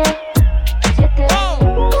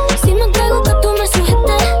 Si me entrego que tú me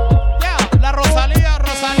sujetes. La Rosalía.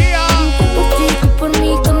 Por ti, por mí,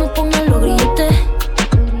 que me pongan los grilletes.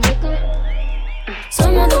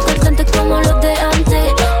 Somos dos cantantes como los de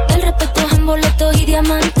antes. El respeto es en boletos y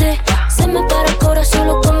diamantes. Se me para el corazón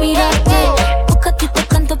solo con mirarte. Porque a ti te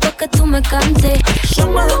canto pa' que tú me cantes.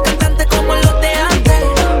 Somos dos cantantes como los de antes.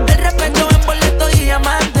 El respeto en boleto y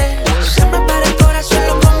diamante. Se me para el corazón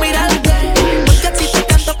solo con mirarte. Porque a ti te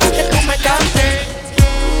canto pa' que tú me cantes.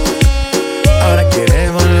 Ahora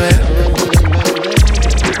quieres volver.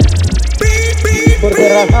 ¿Por qué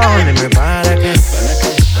razón? Dime para qué.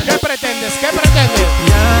 ¿Qué pretendes?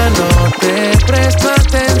 te presto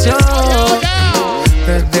atención.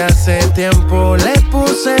 Desde hace tiempo le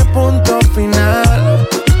puse punto final.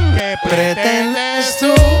 ¿Qué pretendes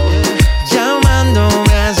tú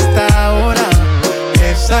llamándome hasta ahora?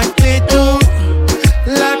 Esa actitud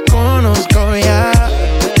la conozco ya.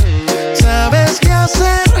 Sabes qué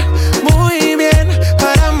hacer muy bien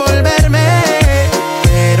para envolverme,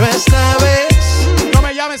 pero esta vez no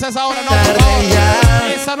me llames a esa hora, no, tarde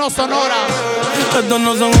ya. Esa no son horas. Estas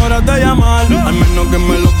no son horas de llamar, al menos que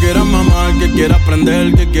me lo quieras mamar, que quieras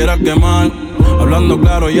prender, que quieras quemar. Hablando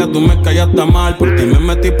claro, ya tú me callaste mal. Por ti me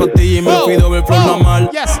metí pa' ti y me fui doble flor normal.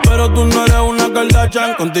 Pero tú no eres una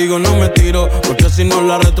Kardashian, contigo no me tiro, porque si no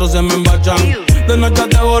la retro se me embachan. De noche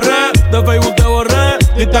te borré, de Facebook te borré,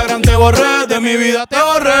 de Instagram te borré, de mi vida te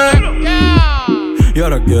borré. Y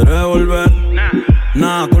ahora quieres volver,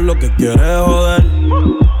 nada con lo que quieres joder,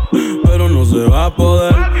 pero no se va a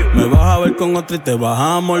poder. Me vas a ver con otra y te vas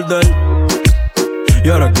a morder. Y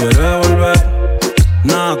ahora quieres volver,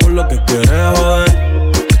 nada con lo que quieres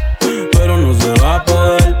joder, pero no se va a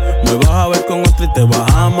poder. Me vas a ver con otra y te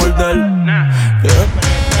vas a morder. ¿Qué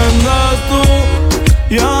andas tú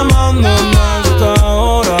llamándome a esta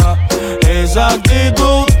hora? Esa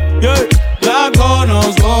actitud, yeah, la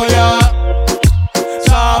conozco ya.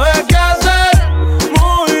 Sabes qué hacer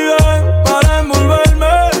muy bien para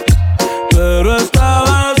envolverme, pero esta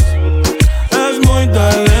vez es muy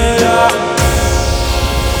tarde ya.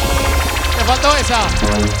 Me faltó esa.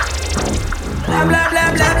 Bla bla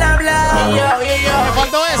bla bla bla bla. Me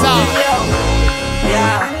faltó esa.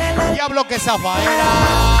 Diablo que zafaera.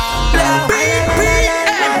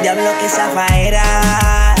 Diablo que zafaera.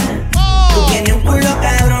 Tú tienes un culo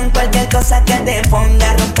cabrón, cualquier cosa que te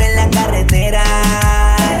ponga rompe la carretera.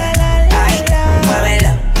 Ay, muévelo,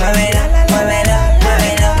 muévelo, muévelo,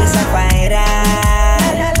 muévelo que zafaera.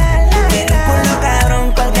 Tú tienes un culo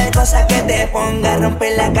cabrón, cualquier cosa que te ponga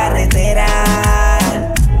rompe la carretera.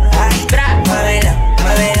 Ay, muévelo,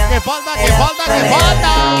 muévelo. Que falta, que falta, que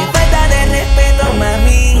falta. Que falta de respeto,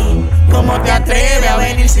 mami. ¿Cómo te atreves a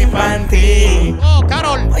venir sin panty? Oh,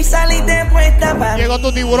 Carol. Hoy saliste puesta pa' Llegó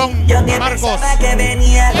tu tiburón, yo que Marcos. pensaba que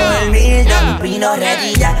venía a dormir. Yo vino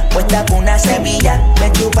redilla, puesta con una semilla.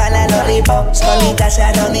 Me chupa la lollipop, solita se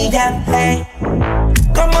arrodilla. Hey,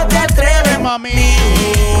 ¿cómo te atreves, mami?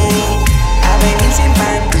 A venir sin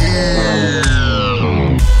panty?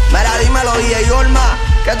 Mira, dímelo, DJ Olma,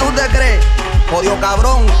 ¿qué tú te crees? Jodido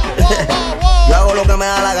cabrón. Yo hago lo que me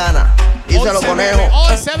da la gana. Díselo, conejo.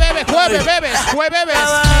 Hoy se bebe, jueves bebes, jueves bebes.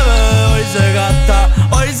 Hoy se gasta,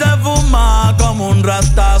 hoy se fuma como un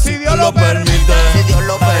rata. Si Dios lo permite, si Dios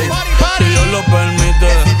lo permite, si Dios lo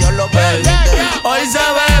permite, si Dios lo permite. Hoy se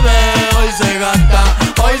bebe, hoy se gasta,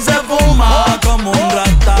 hoy se fuma como un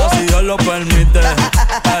rata. Si Dios lo permite,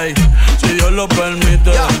 ay, si Dios lo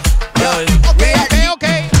permite.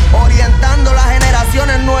 Okay. Orientando las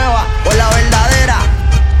generaciones nuevas por la verdadera.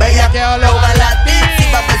 Bella que habla latín.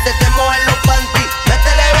 Pa' que se te mojen los panty.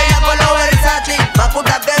 Métele bella con los Versace. Más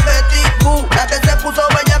puta que Betty Boo. La que se puso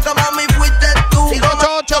bella que mami fuiste tú. Sigo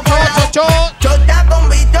chota con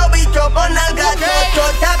bicho, bicho con nalga.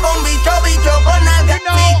 Chota con bicho, bicho con nalga.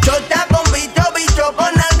 Chota con bicho, bicho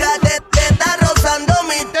con nalga. Te está rozando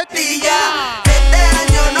mi tetilla. Este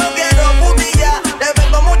año no quiero putilla. Te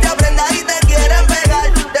ven con mucha prenda y te quieren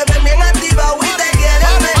pegar. Te ven bien activado y te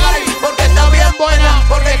quieren pegar. Porque está bien buena,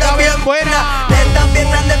 porque está bien buena. Estás bien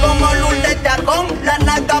grande como Lourdes Chacón. Las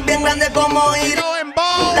nalgas bien grandes como Iris.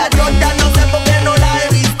 La chota no sé por qué no la he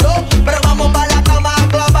visto, pero vamos pa' la cama a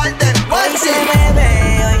clavarte. Hoy se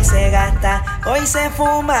bebe, hoy se gasta, hoy se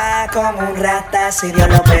fuma como un rata, si Dios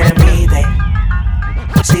lo permite,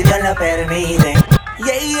 si Dios lo permite.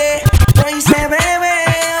 Yeah, yeah. Hoy se bebe,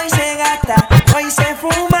 hoy se gasta, hoy se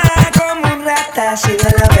fuma como un rata, si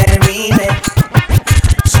Dios lo permite,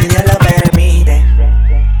 si Dios lo permite.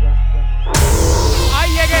 Ahí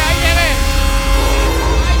llegué, ahí llegué.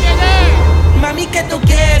 Ahí llegué. Mami, ¿qué tú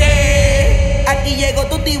quieres? Aquí llegó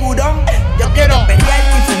tu tiburón. Yo quiero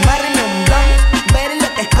pelearte y fumarme un blunt. Ver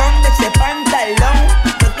lo que esconde ese pantalón.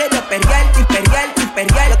 Yo quiero pelearte y pelearte y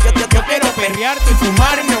pelearte. Yo quiero pelearte y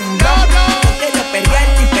fumarme un blunt. Yo quiero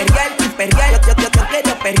pelearte y pelearte y pelearte. Yo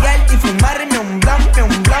quiero pelearte y fumarme un blunt,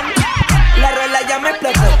 un blunt. La rola ya me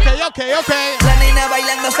explotó. Ok. La nena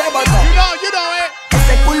bailando se botó. You know it.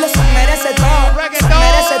 Ese culo se merece todo. Se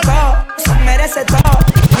merece todo. Se merece todo.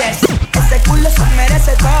 Yes. Ese culo se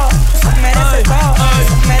merece todo. Se merece todo.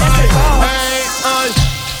 Se merece todo.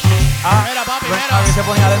 Mira, papi, mira. A mí se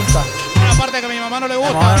ponía lenta. Una parte que a mi mamá no le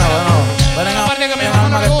gusta. Bueno. Una parte que a mi mamá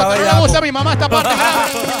no le gusta. No le gusta a mi mamá esta parte.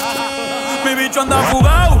 Mi bicho anda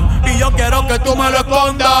fugado y yo quiero que tú me lo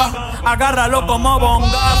escondas. agárralo como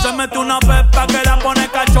bonga. Se mete una pepa que la pone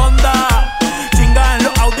cachonda. Chinga en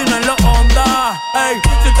los Audi, no en los Honda. Ey,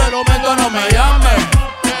 si te lo meto no me llames,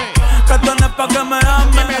 que esto no es pa' que me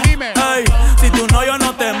ames. Ey, si tu novio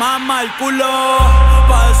no te mama el culo,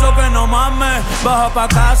 pa' eso que no mames. Baja pa'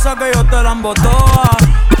 casa que yo te la embotoa.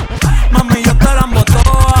 Mami, yo te la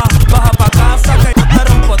embotoa. Baja pa' casa que yo te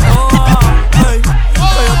rompo toa. Ey, que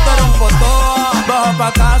yo te rompo toa. Baja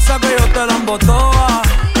pa' casa que yo te la embotoa.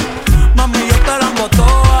 Mami, yo te la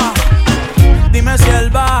embotoa. Dime si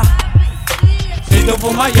él va, si tú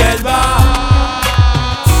fumas hierba.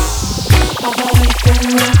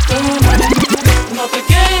 No te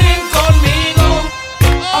quieren conmigo.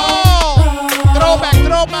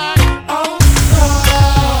 Throwback.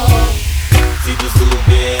 Si tú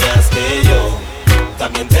supieras que yo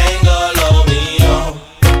también tengo lo mío.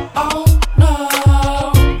 Oh no,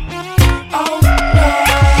 oh no.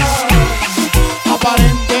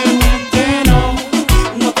 Aparentemente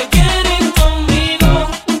no te quieren conmigo.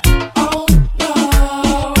 Oh no,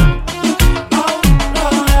 oh no.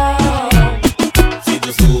 Si tú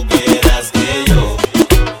supieras que yo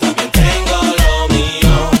también tengo lo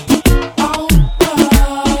mío. Oh no,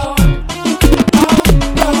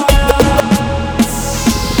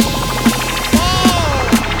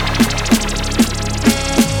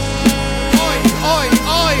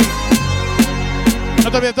 No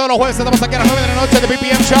te olvides, todos los jueves estamos aquí a las 9 de la noche de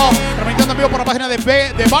BPM Show, transmitiendo en vivo por la página de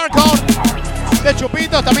Barcode, de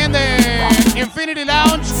Chupitos, también de Infinity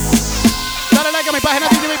Lounge. Dale like a mi página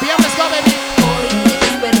de BPM, let's go, baby. Hoy me he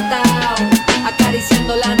despertado,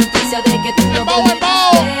 acariciando la noticia de que tú no me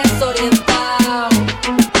dejas desorientado.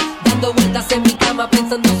 Dando vueltas en mi cama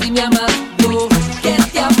pensando si me amas, yo que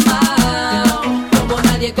te amado. Como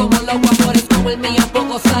nadie, como los amores como el mío,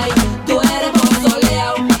 pocos hay. Tú eres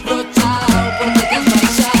soleado, brochado, porque te has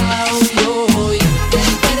marchado. Y hoy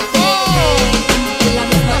desperté en la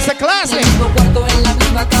misma clase, en el mismo cuarto, en la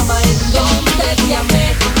misma cama en donde te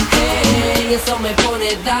amé. Y eso me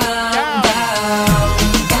pone down, down,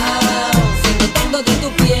 down. Si no tengo de tu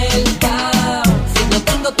piel, down. Si no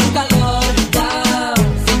tengo tu calor, down.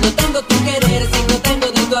 Si no tengo tu querer, si no tengo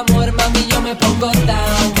de tu amor, mami, yo me pongo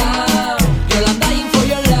down, down. Girl, I'm dying for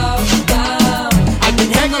your love, down. I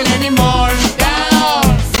can't handle anymore,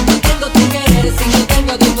 down. Si no tengo tu querer, si no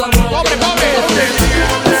tengo de tu amor, pobre, pobre.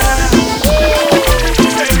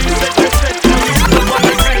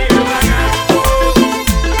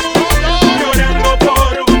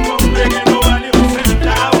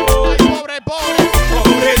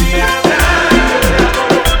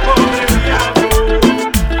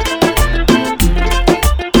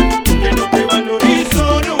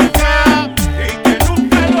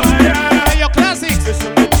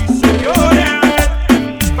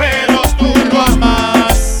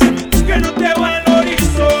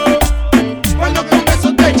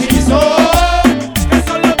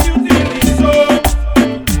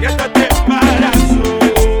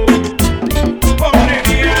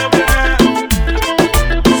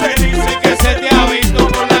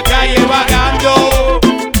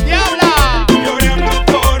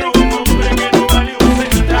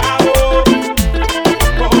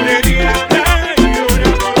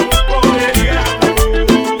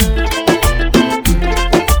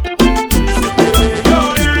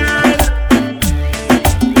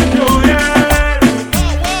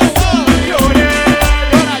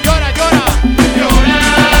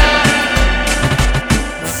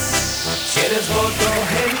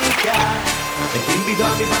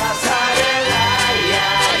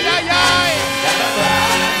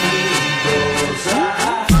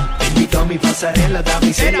 pasarela,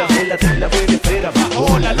 damisela, vela, te la voy a espera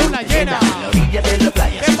bajo la luna llena, a la orilla de la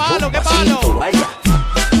playa. ¡Qué palo, qué palo! Vaya,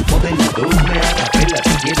 modelador, me acapela,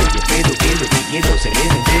 si quiero, yo espero, quiero, te quiero, se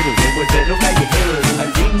viene entero, llevo el perro callejero,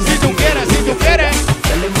 al fin. Si tú quieres,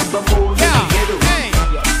 dale más vapor, quiero,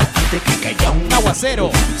 antes que caiga un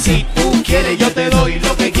aguacero. Si tú quieres, yo te doy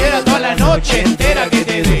lo que quieras toda la noche entera que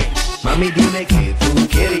te dé. Mami, dime que tú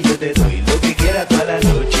quieres, yo te doy lo que quieras toda la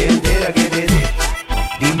noche entera que te dé.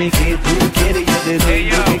 Dime que tú quieres, yo te doy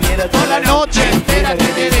lo que quieras toda la noche entera que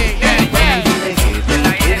te dé. Dime que tú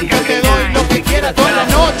quieres, yo te doy lo que quieras toda la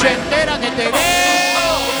noche entera que te dé.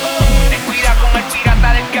 Ten cuidado con el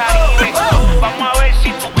pirata del Caribe. Vamos a ver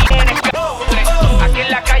si tú tienes calibre. Aquí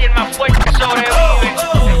en la calle el más fuerte sobrevive.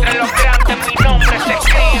 Entre los grandes mi nombre se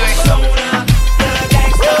escribe.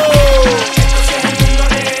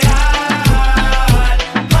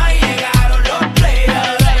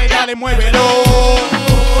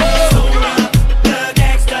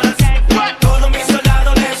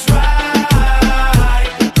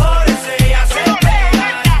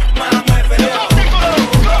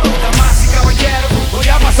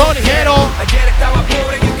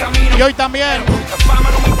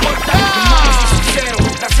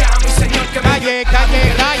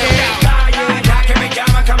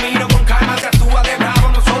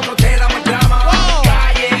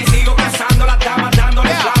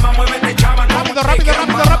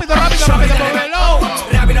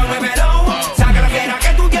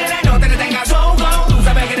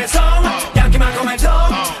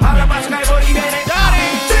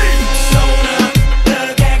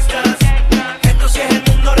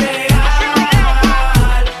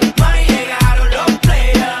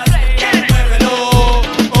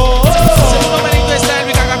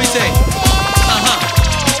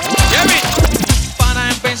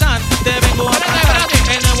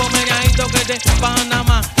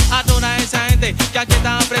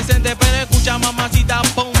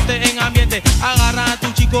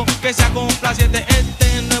 que sea complaciente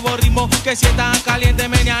este nuevo ritmo que si está caliente,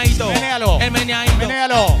 meneadito. Menéalo. El meneadito.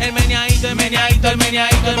 Menéalo. El meneadito, el meneadito, el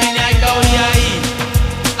meneadito, el meneadito. Y ahí.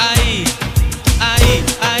 Ay.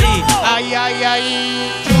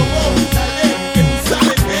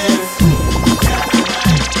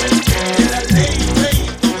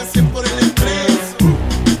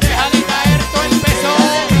 Déjale caer todo el peso.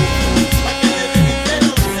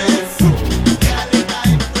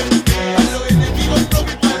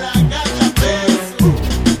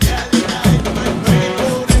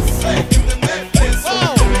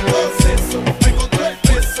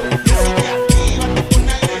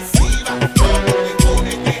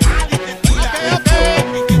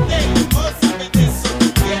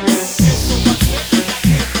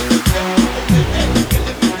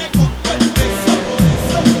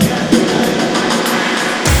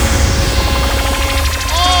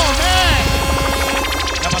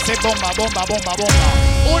 Bomba.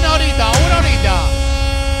 Una horita.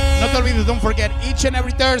 No te olvides, don't forget, each and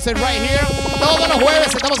every Thursday right here. Todos los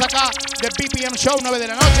jueves estamos acá de BPM Show, 9 de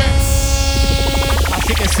la noche.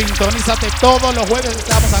 Así que sintonízate todos los jueves,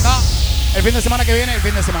 estamos acá. El fin de semana que viene, el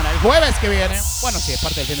jueves que viene. Bueno, sí, es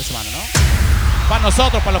parte del fin de semana, ¿no? Para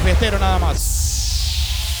nosotros, para los fiesteros nada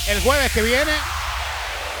más. El jueves que viene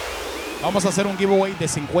vamos a hacer un giveaway de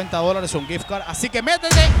 $50, un gift card. Así que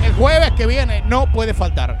métete el jueves que viene, no puede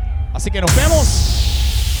faltar. Así que nos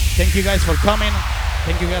vemos. Thank you guys for coming.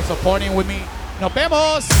 Thank you guys for supporting with me. Nos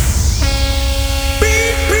vemos.